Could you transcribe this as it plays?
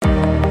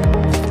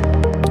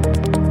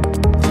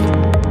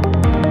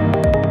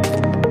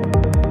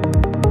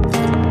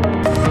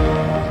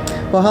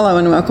Well, hello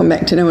and welcome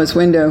back to Noah's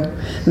Window.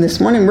 And this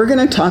morning we're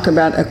going to talk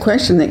about a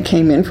question that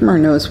came in from our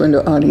Noah's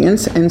Window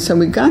audience. And so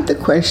we got the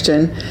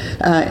question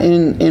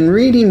in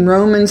reading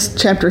Romans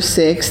chapter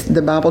 6,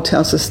 the Bible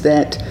tells us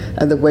that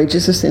the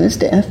wages of sin is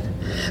death.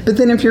 But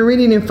then if you're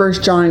reading in 1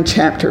 John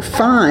chapter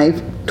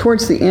 5,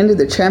 towards the end of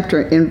the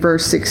chapter in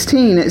verse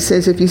 16, it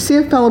says, if you see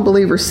a fellow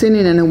believer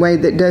sinning in a way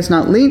that does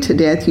not lead to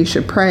death, you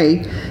should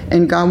pray,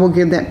 and God will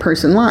give that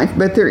person life.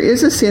 But there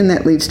is a sin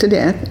that leads to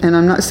death, and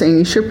I'm not saying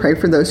you should pray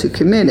for those who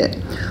commit it.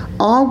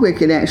 All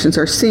wicked actions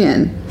are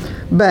sin,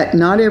 but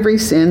not every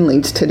sin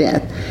leads to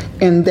death.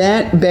 And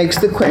that begs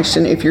the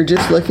question, if you're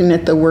just looking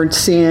at the word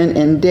sin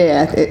and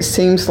death, it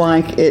seems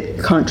like it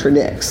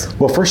contradicts.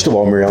 Well, first of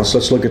all, Mary Alice,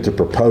 let's look at the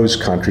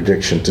proposed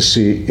contradiction to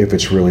see if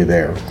it's really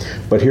there.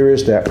 But here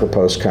is that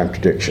proposed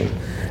contradiction.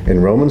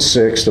 In Romans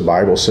 6, the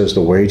Bible says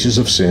the wages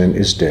of sin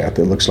is death.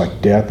 It looks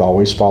like death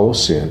always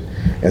follows sin.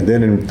 And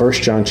then in 1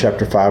 John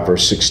chapter 5,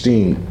 verse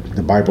 16,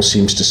 the Bible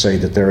seems to say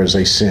that there is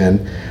a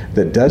sin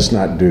that does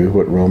not do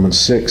what Romans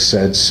 6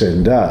 said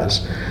sin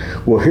does.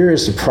 Well, here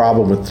is the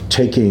problem with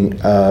taking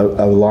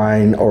a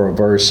line or a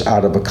verse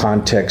out of a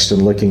context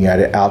and looking at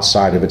it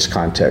outside of its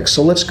context.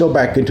 So let's go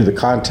back into the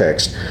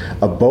context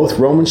of both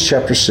Romans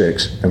chapter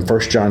 6 and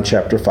 1 John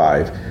chapter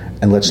 5,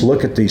 and let's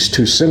look at these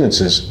two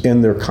sentences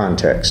in their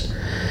context.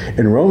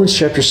 In Romans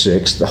chapter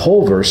 6, the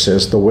whole verse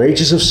says, the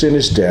wages of sin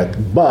is death,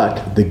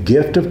 but the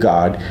gift of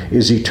God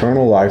is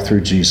eternal life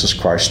through Jesus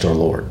Christ our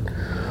Lord.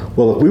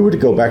 Well, if we were to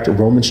go back to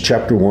Romans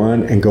chapter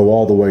 1 and go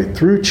all the way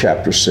through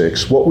chapter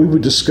 6, what we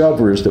would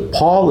discover is that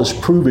Paul is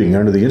proving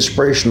under the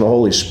inspiration of the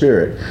Holy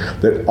Spirit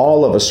that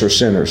all of us are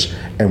sinners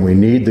and we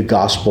need the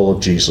gospel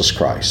of Jesus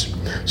Christ.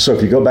 So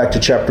if you go back to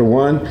chapter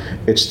 1,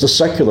 it's the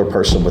secular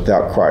person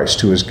without Christ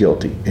who is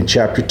guilty. In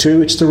chapter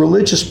 2, it's the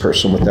religious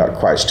person without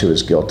Christ who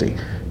is guilty.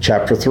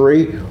 Chapter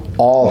 3,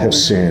 all have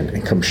sinned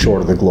and come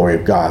short of the glory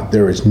of God.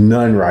 There is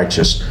none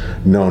righteous,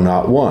 no,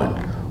 not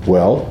one.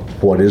 Well,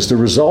 what is the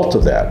result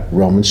of that?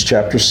 Romans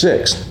chapter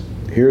 6.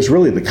 Here's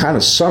really the kind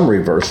of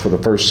summary verse for the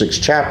first 6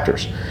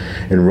 chapters.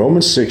 In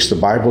Romans 6, the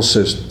Bible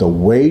says the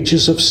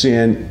wages of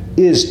sin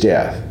is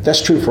death.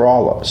 That's true for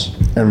all of us,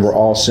 and we're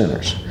all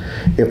sinners.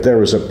 If there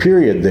was a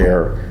period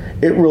there,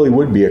 it really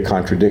would be a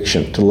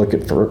contradiction to look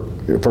at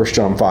 1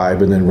 John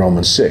 5 and then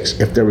Romans 6.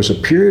 If there was a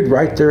period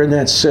right there in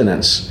that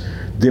sentence,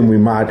 then we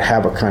might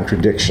have a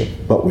contradiction,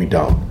 but we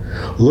don't.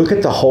 Look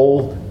at the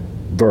whole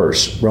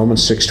verse,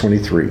 Romans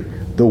 6:23.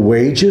 The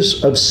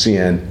wages of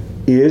sin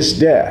is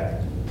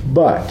death,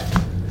 but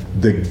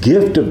the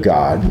gift of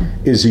God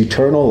is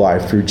eternal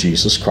life through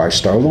Jesus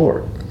Christ our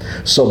Lord.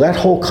 So that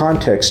whole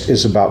context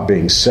is about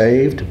being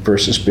saved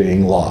versus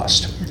being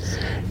lost.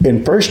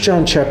 In 1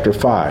 John chapter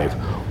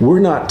 5, we're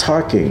not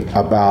talking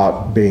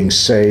about being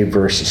saved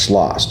versus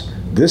lost.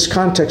 This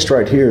context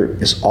right here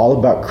is all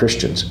about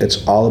Christians.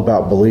 It's all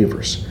about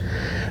believers.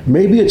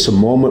 Maybe it's a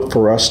moment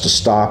for us to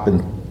stop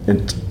and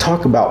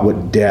talk about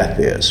what death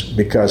is,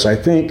 because I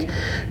think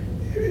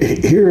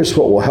here's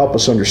what will help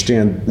us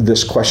understand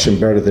this question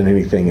better than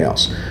anything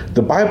else.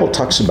 The Bible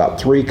talks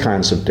about 3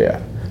 kinds of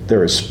death.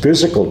 There is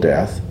physical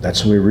death.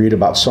 That's when we read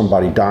about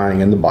somebody dying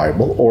in the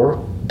Bible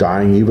or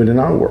dying even in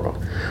our world.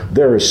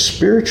 There is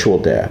spiritual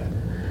death.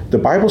 The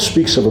Bible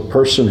speaks of a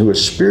person who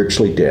is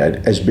spiritually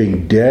dead as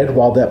being dead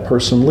while that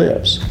person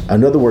lives.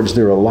 In other words,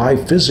 they're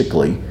alive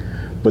physically,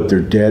 but they're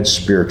dead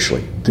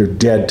spiritually. They're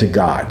dead to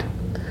God.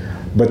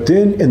 But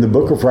then in the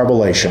book of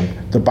Revelation,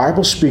 the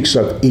Bible speaks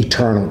of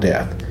eternal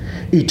death.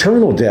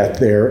 Eternal death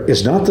there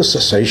is not the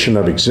cessation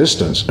of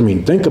existence. I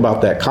mean, think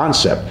about that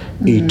concept,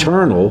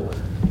 eternal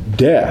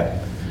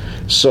death.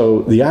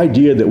 So the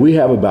idea that we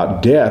have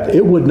about death,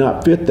 it would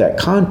not fit that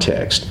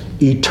context.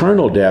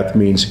 Eternal death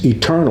means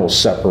eternal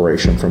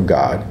separation from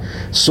God.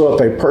 So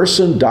if a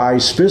person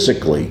dies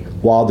physically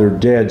while they're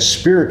dead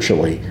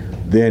spiritually,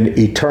 then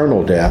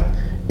eternal death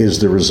is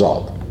the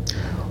result.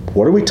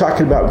 What are we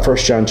talking about in 1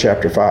 John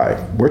chapter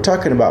 5? We're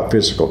talking about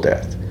physical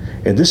death.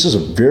 And this is a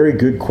very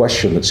good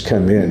question that's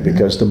come in,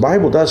 because the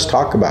Bible does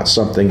talk about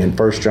something in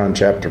 1 John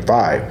chapter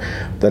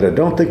 5 that I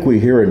don't think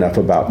we hear enough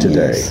about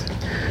today. Yes.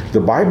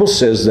 The Bible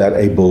says that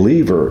a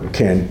believer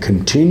can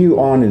continue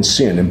on in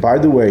sin. And by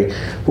the way,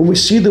 when we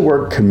see the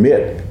word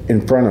commit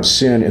in front of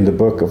sin in the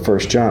book of 1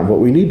 John, what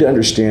we need to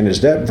understand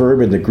is that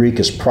verb in the Greek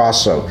is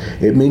proso.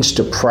 It means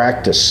to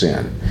practice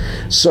sin.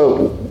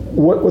 So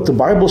what the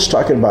Bible's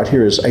talking about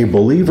here is a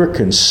believer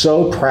can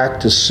so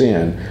practice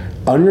sin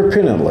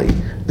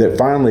unrepentantly that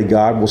finally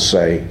God will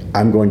say,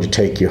 I'm going to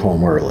take you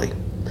home early.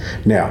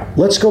 Now,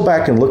 let's go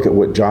back and look at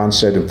what John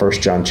said in 1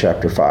 John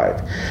chapter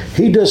 5.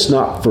 He does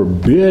not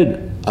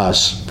forbid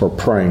us for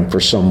praying for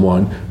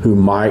someone who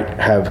might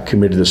have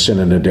committed a sin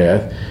unto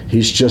death.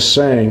 He's just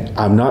saying,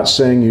 I'm not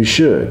saying you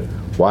should.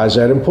 Why is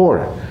that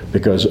important?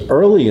 Because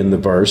early in the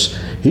verse,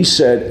 he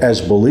said, as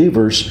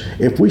believers,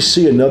 if we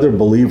see another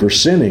believer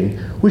sinning,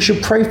 we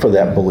should pray for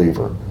that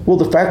believer. Well,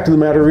 the fact of the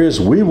matter is,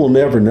 we will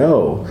never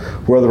know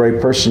whether a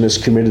person has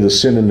committed a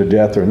sin unto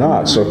death or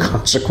not. So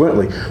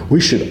consequently, we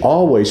should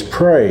always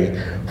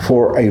pray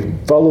for a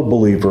fellow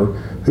believer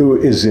who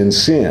is in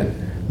sin.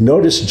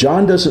 Notice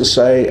John doesn't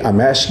say, I'm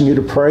asking you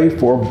to pray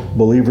for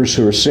believers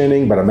who are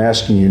sinning, but I'm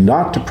asking you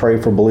not to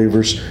pray for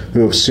believers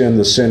who have sinned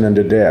the sin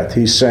unto death.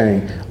 He's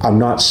saying, I'm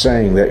not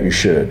saying that you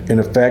should. In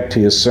effect,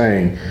 he is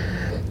saying,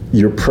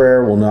 your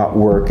prayer will not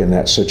work in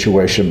that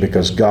situation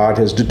because God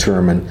has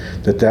determined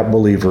that that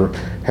believer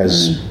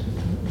has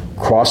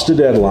crossed a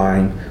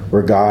deadline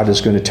where God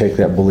is going to take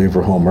that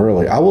believer home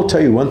early. I will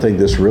tell you one thing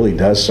this really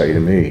does say to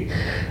me.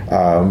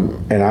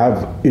 And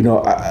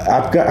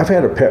I've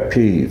had a pet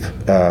peeve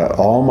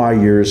all my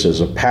years as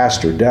a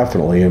pastor,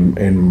 definitely,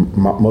 and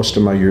most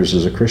of my years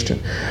as a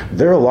Christian.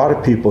 There are a lot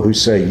of people who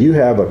say you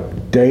have a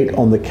date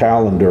on the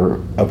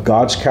calendar of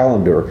God's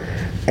calendar,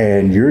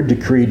 and you're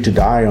decreed to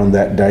die on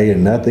that day,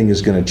 and nothing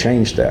is going to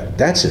change that.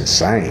 That's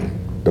insane.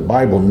 The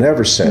Bible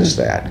never says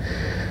that.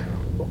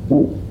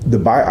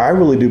 I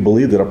really do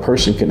believe that a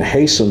person can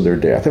hasten their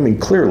death. I mean,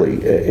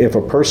 clearly, if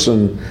a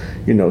person,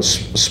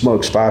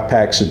 smokes 5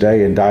 packs a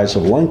day and dies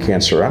of lung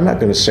cancer, I'm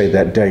not going to say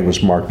that day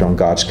was marked on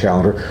God's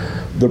calendar.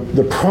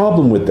 The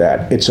problem with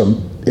that, it's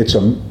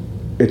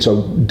a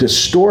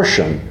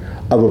distortion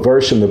of a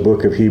verse in the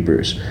book of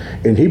Hebrews.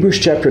 In Hebrews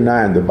chapter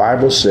 9, the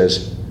Bible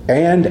says,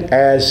 and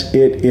as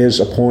it is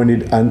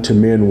appointed unto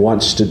men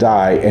once to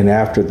die, and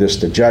after this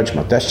the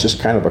judgment. That's just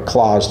kind of a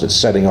clause that's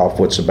setting off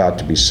what's about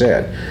to be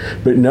said.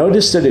 But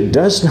notice that it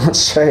does not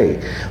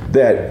say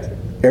that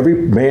every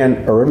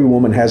man or every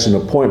woman has an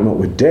appointment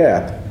with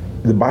death.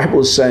 The Bible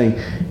is saying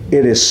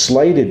it is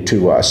slated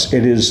to us.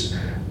 It is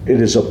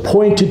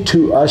appointed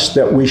to us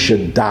that we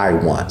should die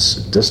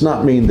once. It does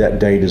not mean that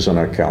date is on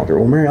our calendar.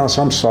 Well, Mary Alice,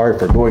 I'm sorry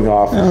for going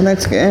off. Oh,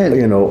 that's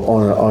good.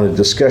 On a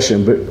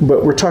discussion,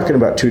 but we're talking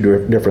about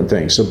two different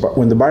things. So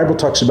when the Bible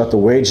talks about the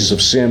wages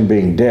of sin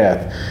being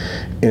death,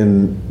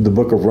 in the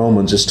book of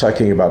Romans, it's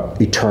talking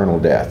about eternal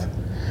death.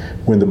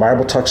 When the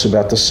Bible talks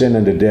about the sin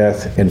unto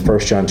death in 1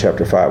 John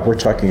chapter 5, we're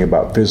talking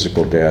about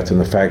physical death and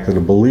the fact that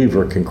a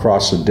believer can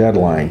cross a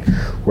deadline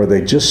where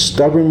they just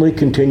stubbornly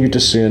continue to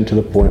sin to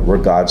the point where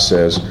God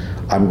says,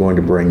 I'm going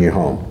to bring you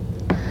home.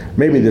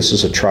 Maybe this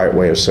is a trite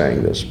way of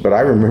saying this, but I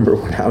remember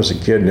when I was a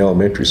kid in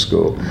elementary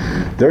school,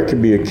 there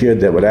could be a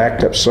kid that would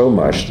act up so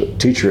much, the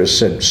teacher has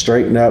said,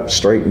 straighten up,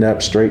 straighten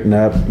up, straighten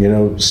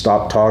up,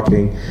 stop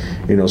talking,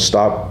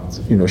 stop,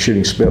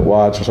 shooting spit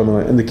wads or something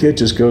like that. And the kid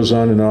just goes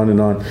on and on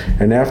and on.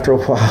 And after a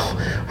while,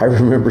 I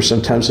remember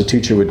sometimes the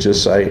teacher would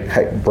just say,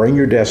 hey, bring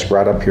your desk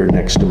right up here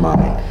next to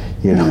mine.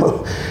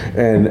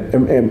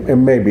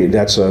 And maybe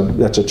that's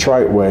a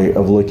trite way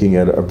of looking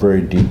at a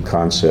very deep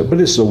concept,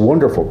 but it's a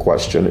wonderful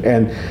question,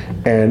 and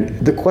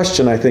the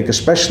question, I think,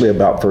 especially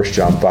about 1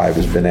 John 5,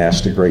 has been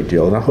asked a great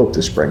deal, and I hope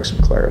this brings some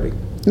clarity.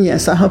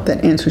 Yes, I hope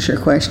that answers your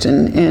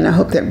question, and I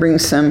hope that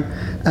brings some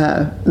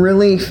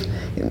relief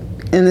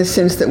in the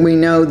sense that we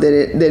know that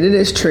it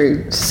is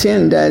true.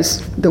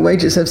 The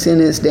wages of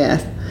sin is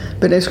death.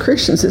 But as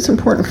Christians, it's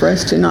important for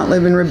us to not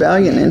live in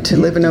rebellion and to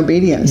live in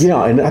obedience.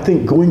 Yeah, and I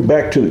think going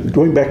back to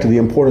the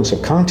importance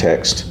of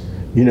context,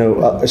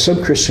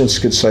 some Christians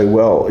could say,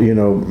 well,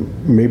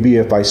 maybe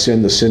if I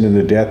sin the sin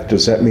into death,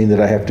 does that mean that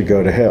I have to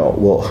go to hell?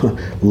 Well,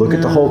 look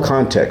at the whole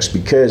context,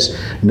 because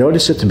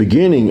notice at the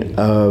beginning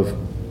of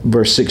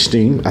verse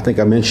 16, I think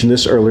I mentioned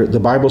this earlier, the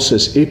Bible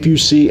says, if you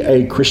see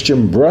a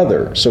Christian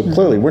brother. So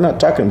clearly, we're not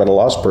talking about a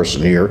lost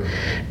person here.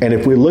 And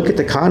if we look at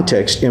the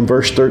context in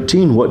verse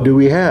 13, what do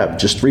we have?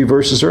 Just 3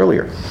 verses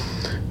earlier.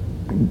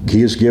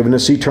 He has given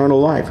us eternal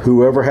life.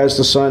 Whoever has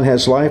the Son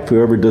has life.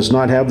 Whoever does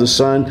not have the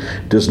Son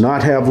does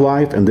not have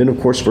life. And then,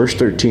 of course, verse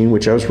 13,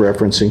 which I was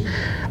referencing,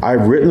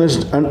 I've written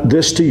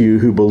this to you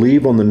who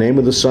believe on the name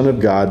of the Son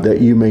of God,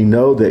 that you may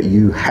know that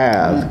you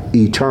have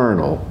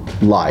eternal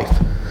life.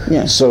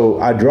 Yes. So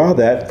I draw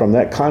that from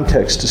that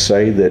context to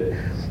say that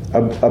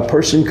a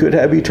person could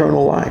have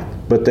eternal life,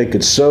 but they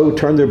could so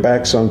turn their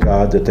backs on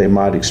God that they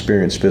might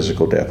experience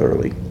physical death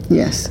early.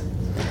 Yes.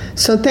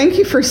 So thank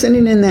you for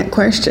sending in that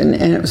question,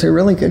 and it was a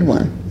really good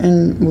one.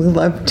 And we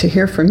love to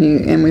hear from you,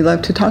 and we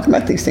love to talk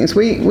about these things.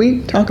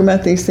 We talk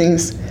about these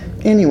things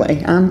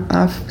anyway.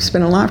 I've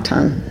spent a lot of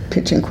time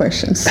pitching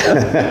questions.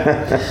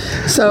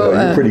 So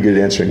well, you're pretty good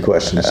at answering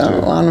questions, too.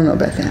 Well, I don't know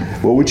about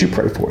that. Well, would you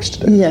pray for us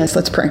today? Yes,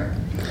 let's pray.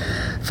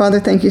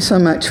 Father, thank you so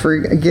much for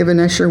giving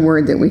us your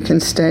word that we can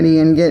study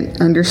and get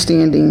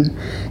understanding,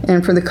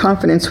 and for the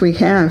confidence we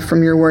have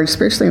from your word,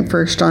 especially in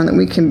 1 John, that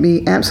we can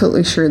be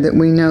absolutely sure that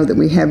we know that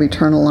we have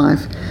eternal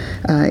life,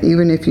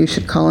 even if you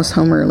should call us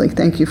home early.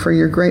 Thank you for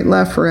your great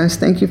love for us.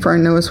 Thank you for our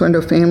Noah's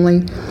Window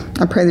family.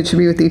 I pray that you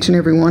be with each and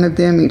every one of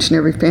them, each and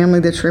every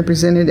family that's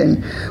represented,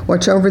 and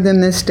watch over them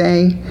this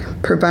day.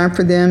 Provide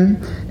for them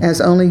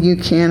as only you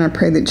can. I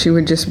pray that you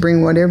would just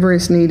bring whatever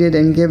is needed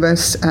and give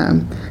us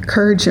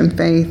courage and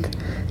faith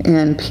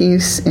and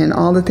peace and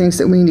all the things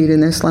that we need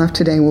in this life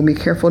today. We'll be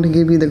careful to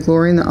give you the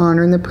glory and the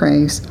honor and the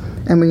praise.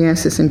 And we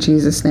ask this in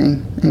Jesus'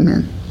 name.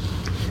 Amen.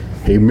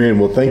 Amen.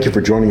 Well, thank you for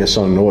joining us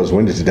on Noah's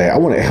Window today. I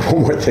want to add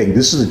one more thing.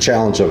 This is a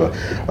challenge of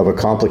a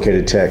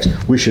complicated text.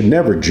 We should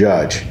never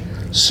judge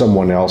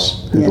someone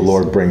else who Yes. the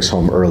Lord brings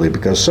home early,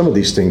 because some of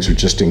these things are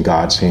just in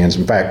God's hands.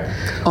 In fact,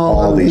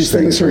 all these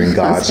things are in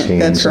God's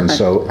hands. That's right. And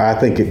so I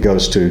think it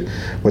goes to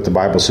what the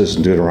Bible says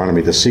in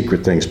Deuteronomy, the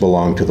secret things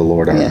belong to the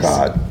Lord our Yes.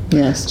 God.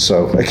 Yes.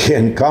 So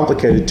again,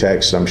 complicated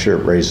text. I'm sure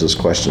it raises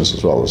questions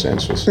as well as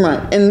answers. Right.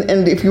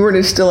 And if you were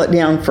to distill it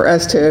down for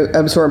us to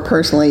absorb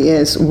personally,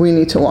 is we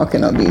need to walk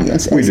in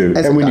obedience. We do.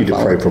 As And a we God need to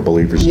follower. pray for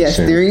believers. Yes, in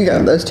sin. there you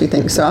go. Those two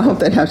things. So I hope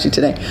that helps you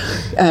today.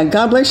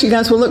 God bless you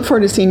guys. We'll look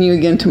forward to seeing you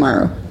again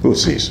tomorrow. We'll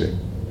see you soon.